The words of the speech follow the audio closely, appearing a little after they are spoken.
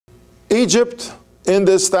Egypt, in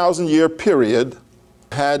this 1,000-year period,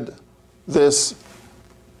 had this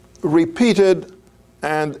repeated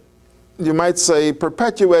and, you might say,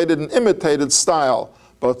 perpetuated and imitated style,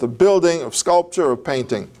 both of building, of sculpture, of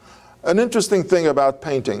painting. An interesting thing about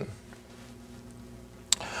painting.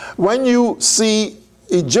 When you see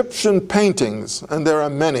Egyptian paintings, and there are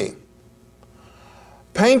many,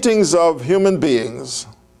 paintings of human beings,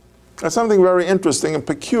 there's something very interesting and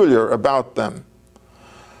peculiar about them.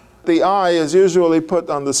 The eye is usually put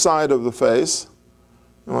on the side of the face.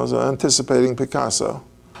 I was anticipating Picasso.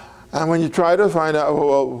 And when you try to find out,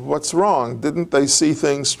 well, what's wrong? Didn't they see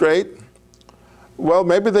things straight? Well,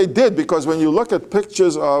 maybe they did, because when you look at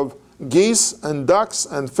pictures of geese and ducks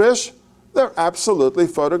and fish, they're absolutely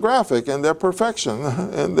photographic in their perfection,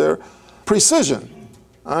 in their precision.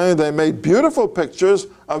 I mean, they made beautiful pictures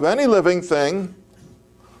of any living thing,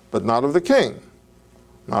 but not of the king,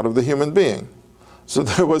 not of the human being. So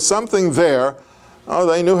there was something there. Oh,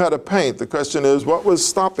 they knew how to paint. The question is, what was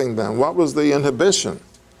stopping them? What was the inhibition?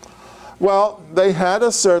 Well, they had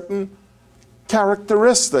a certain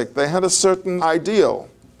characteristic. They had a certain ideal.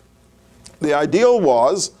 The ideal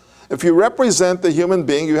was, if you represent the human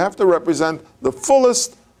being, you have to represent the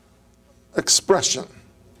fullest expression.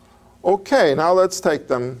 Okay, now let's take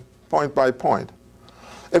them point by point.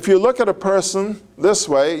 If you look at a person this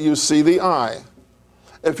way, you see the eye.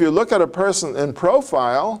 If you look at a person in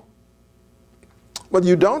profile, well,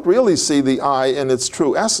 you don't really see the eye in its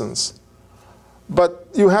true essence. But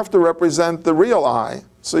you have to represent the real eye,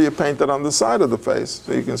 so you paint it on the side of the face,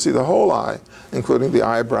 so you can see the whole eye, including the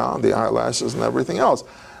eyebrow, the eyelashes, and everything else.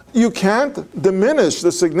 You can't diminish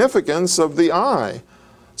the significance of the eye.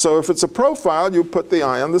 So if it's a profile, you put the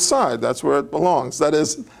eye on the side. That's where it belongs. That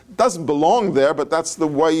is, it doesn't belong there, but that's the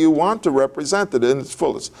way you want to represent it in its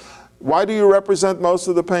fullest. Why do you represent most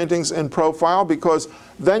of the paintings in profile? Because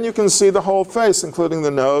then you can see the whole face, including the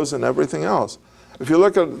nose and everything else. If you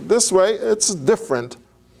look at it this way, it's different.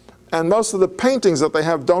 And most of the paintings that they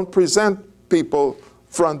have don't present people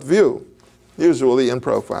front view, usually in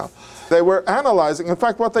profile. They were analyzing. In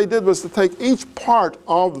fact, what they did was to take each part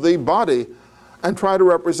of the body and try to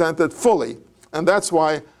represent it fully. And that's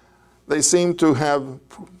why they seem to have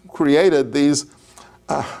created these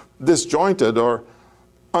disjointed or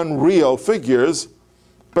unreal figures,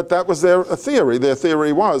 but that was their theory. Their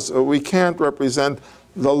theory was, we can't represent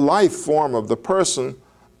the life form of the person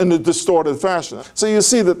in a distorted fashion. So you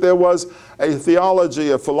see that there was a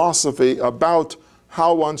theology, a philosophy about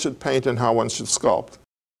how one should paint and how one should sculpt.